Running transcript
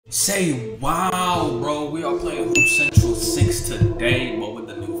Say wow, bro. We are playing Hoop Central 6 today, but with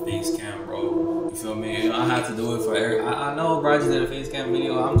the new Facecam, bro. You feel me? I had to do it for Eric. I know, bro. I just did a Facecam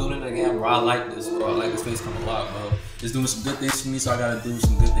video. I'm doing it again, bro. I like this, bro. I like this Facecam a lot, bro. It's doing some good things for me, so I gotta do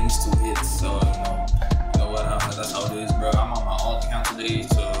some good things to it. So, you know what? That's how it is, bro. I'm on my alt account today,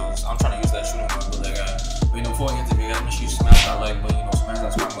 so I'm trying to use that shooting guard, but but before I get to the video, make sure you smash that like button, smash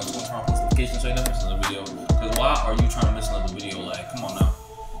that subscribe button, turn on post notifications so you never miss another video. Because why are you trying to miss another video? Like, come on now.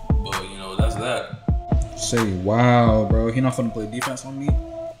 But that's that. Say wow, bro. He not finna play defense on me.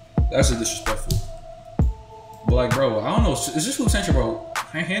 That's just disrespectful. But like, bro, I don't know. It's just Hoop Central, bro.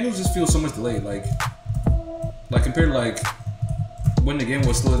 Handles just feel so much delayed. Like compared to like when the game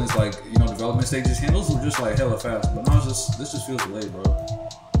was still in its development stages, handles were just like hella fast. But now this just feels delayed, bro.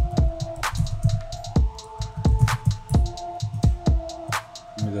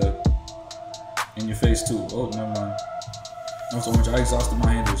 Give me that. In your face too. Oh, never mind. Not so much. I exhausted my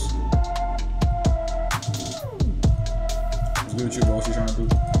handles. What's good with you, bro? What you trying to do?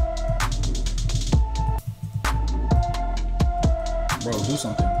 Bro, do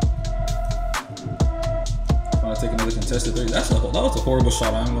something. I'm gonna take another contested three. That was a horrible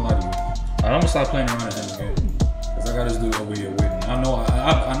shot. I ain't gonna lie to you. I'm gonna stop playing around at the end of the game. Cause I got this dude over here waiting. I know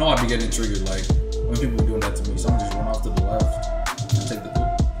I be getting triggered like when people be doing that to me. So I'm just run off to the left and take the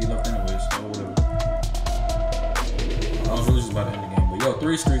hoop. He left anyways, so whatever. I was really just about to end the game. But yo,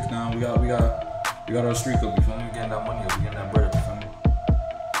 3 streaks now. We got our streak up, you feel me? We getting that money up, we getting that bread up, you feel me?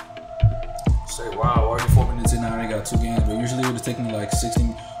 Say wow, already 4 minutes in now, they got 2 games, but usually it would have taken me like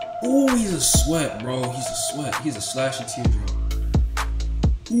 16. Ooh, he's a sweat, bro. He's a sweat. He's a slashing teardrop.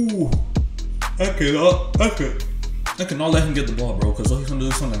 Ooh. I cannot let him get the ball, bro, because all he's gonna do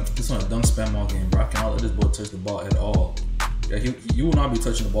is on a dunk spam all game, bro. I cannot let this boy touch the ball at all. Yeah, you will not be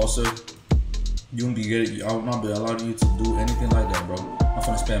touching the ball, sir. You won't be getting. I will not be allowing you to do anything like that, bro. I'm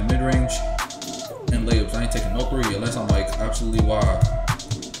gonna spam mid range and layups. I ain't taking no 3 unless I'm like absolutely wild.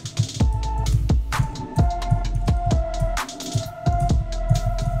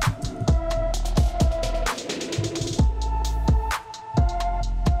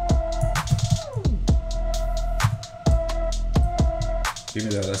 Give me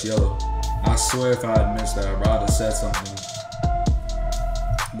that. That's yellow. I swear if I had missed that, bro, I'd have said something.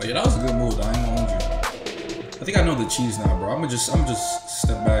 But yeah, that was a good move, though. I ain't gonna hold you. I think I know the cheese now, bro. I'm just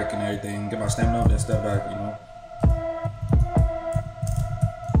step back and everything, get my stamina up, then step back,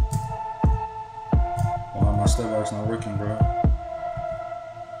 Wow, my step back's not working, bro.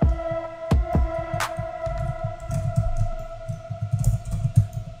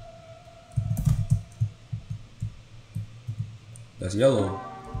 That's yellow.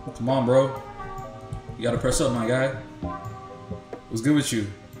 Come on, bro. You gotta press up, my guy. What's good with you?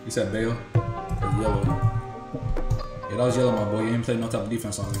 You said bail. That's yellow. Yeah, that was yellow, my boy. You ain't played no type of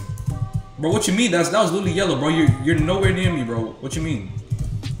defense on me. Bro, what you mean? That was literally yellow, bro. You're nowhere near me, bro. What you mean?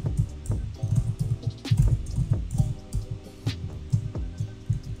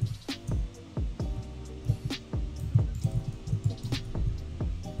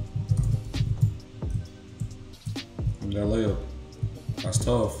 That layup. That's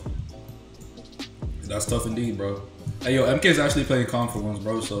tough. That's tough indeed, bro. Hey, yo, MK's actually playing comp for once,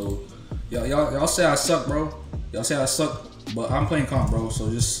 bro. So, y'all say I suck, bro. Y'all say I suck, but I'm playing comp, bro. So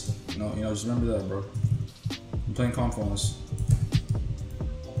just, just remember that, bro. I'm playing comp for once.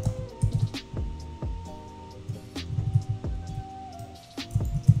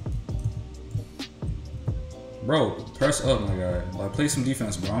 Bro, press up, my guy. Like, play some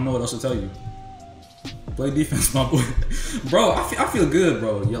defense, bro. I don't know what else to tell you. Play defense, my boy. Bro, I feel good,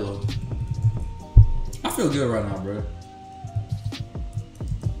 bro. Yellow. I feel good right now, bro.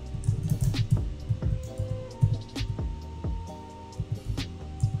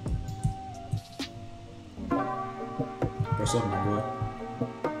 Press up, my boy.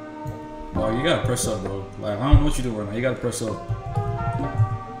 Bro, you gotta press up, bro. Like, I don't know what you do right now. You gotta press up.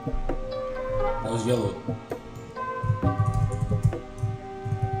 That was yellow.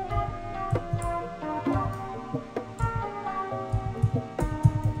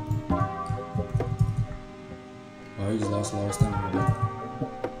 Oh, he just lost a lot of stamina there.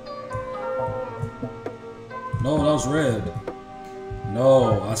 No, that was red.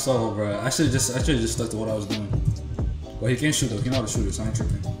 No, I saw, bro. I should have just stuck to what I was doing. Well, he can't shoot though. He know how to shoot it, so I ain't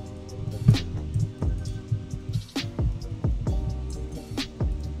tripping.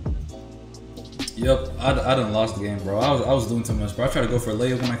 Yep, I done lost the game, bro. I was doing too much, bro. I tried to go for a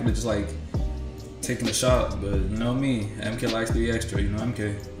layup when I could have just like taken a shot, but you know me, MK likes to be extra.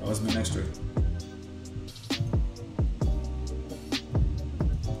 MK always been extra.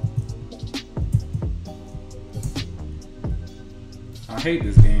 I hate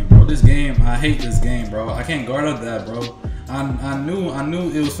this game, this game, I hate this game, bro. I can't guard up that, bro. I knew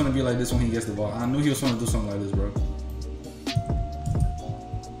it was gonna be like this when he gets the ball. I knew he was gonna do something like this, bro.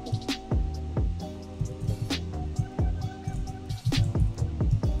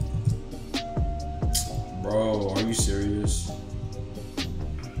 Bro, are you serious?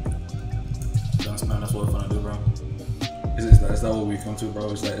 That's what we're gonna do, bro. Is that what we come to,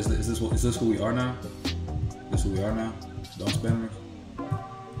 bro? Is this who we are now? This who we are now? Don't spam me.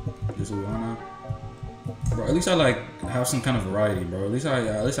 This who we are now? Bro, at least I like have some kind of variety, bro. At least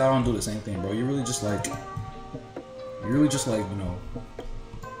I don't do the same thing, bro. You really just like, you know.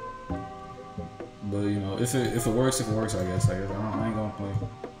 But you know, if it works, I guess. I ain't gonna play.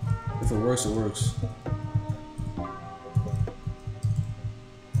 If it works, it works.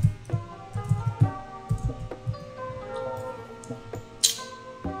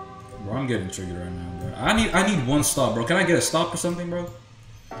 Bro, I'm getting triggered right now, bro. I need one stop, bro. Can I get a stop or something, bro?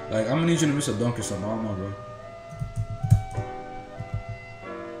 Like, I'm gonna need you to miss a dunk or something. I don't know, bro.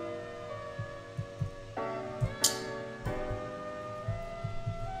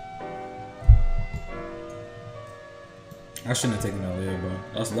 I shouldn't have taken that layup, bro.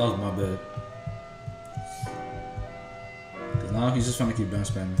 That was my bad. Cause now he's just trying to keep dunk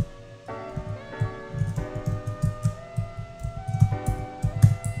spamming.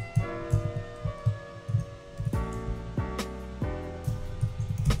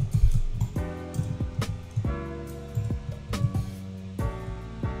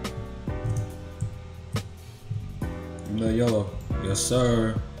 The yellow. Yes,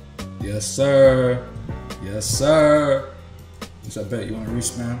 sir. Yes, sir. Yes, sir. I bet you want to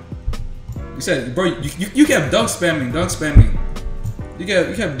respam. You said, bro, you kept dunk spamming. You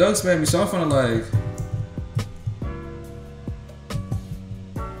kept dunk spamming, so I'm finna like.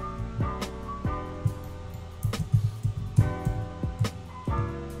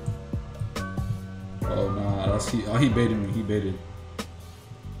 Oh nah, that's he baited me. He baited.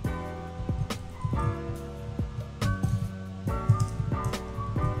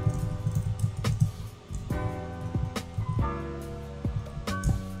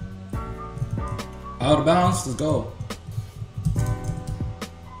 Out of bounds, let's go.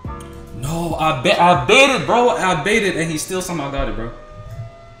 No, I baited, bro. I baited, and he still somehow got it, bro.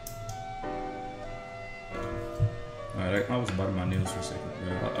 Alright, I was biting my nails for a second,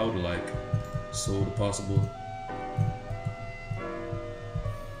 bro. I would have like sold the possible.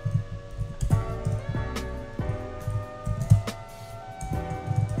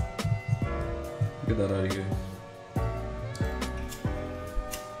 Get that out of here.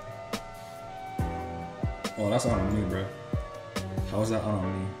 Oh, that's out on me, bro. How is that out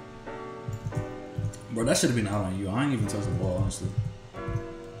on me? Bro, that should have been out on you. I ain't even touched the ball, honestly.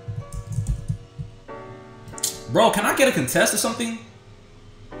 Bro, can I get a contest or something?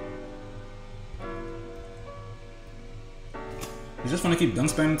 You just want to keep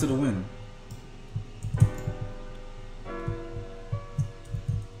dunk spamming to the win.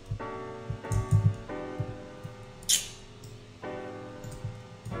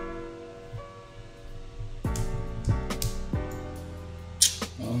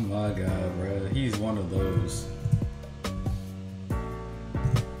 Oh my god, bro. He's one of those.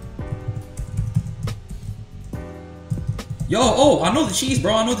 Yo, oh, I know the cheese,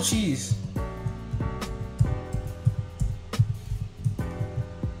 bro. I know the cheese.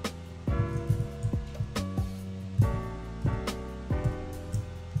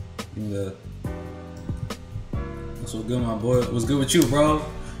 Give me that. That's what's good, my boy. What's good with you, bro?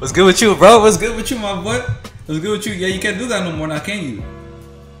 What's good with you, bro? What's good with you, my boy? What's good with you? Yeah, you can't do that no more now, can you?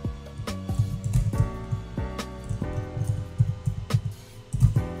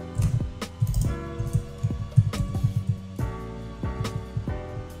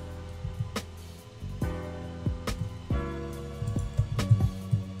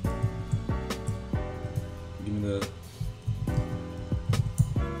 Give me that.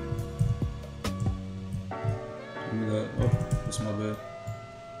 Give me that. Oh, that's my bad.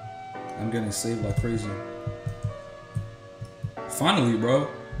 I'm getting saved like crazy. Finally, bro.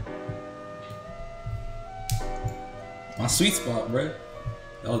 My sweet spot, bro.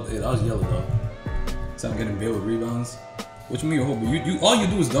 That was yellow though. So I'm getting bait with rebounds. What you mean, hope? You all you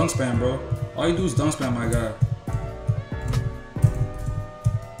do is dunk spam, bro. All you do is dunk spam, my guy.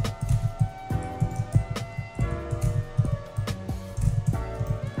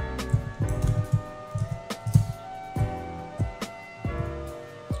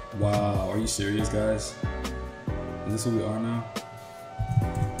 Wow, are you serious, guys? Is this who we are now?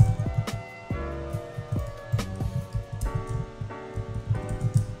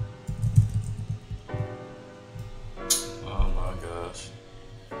 Oh my gosh.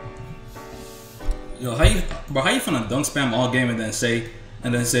 Yo, how you finna dunk spam all game and then say,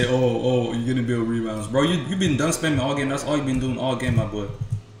 oh, you're gonna build rebounds, bro? You been dunk spamming all game. That's all you been doing all game, my boy.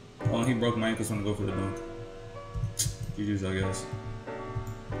 Oh, he broke my ankles when I go for the dunk. GG's, I guess.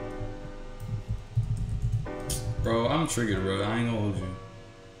 Bro, I'm triggered, bro. I ain't gonna hold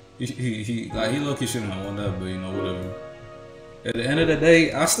you. He low-key shouldn't have won that, but you know, whatever. At the end of the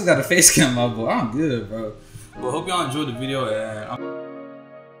day, I still got a face cam, my boy. I'm good, bro. But hope y'all enjoyed the video, and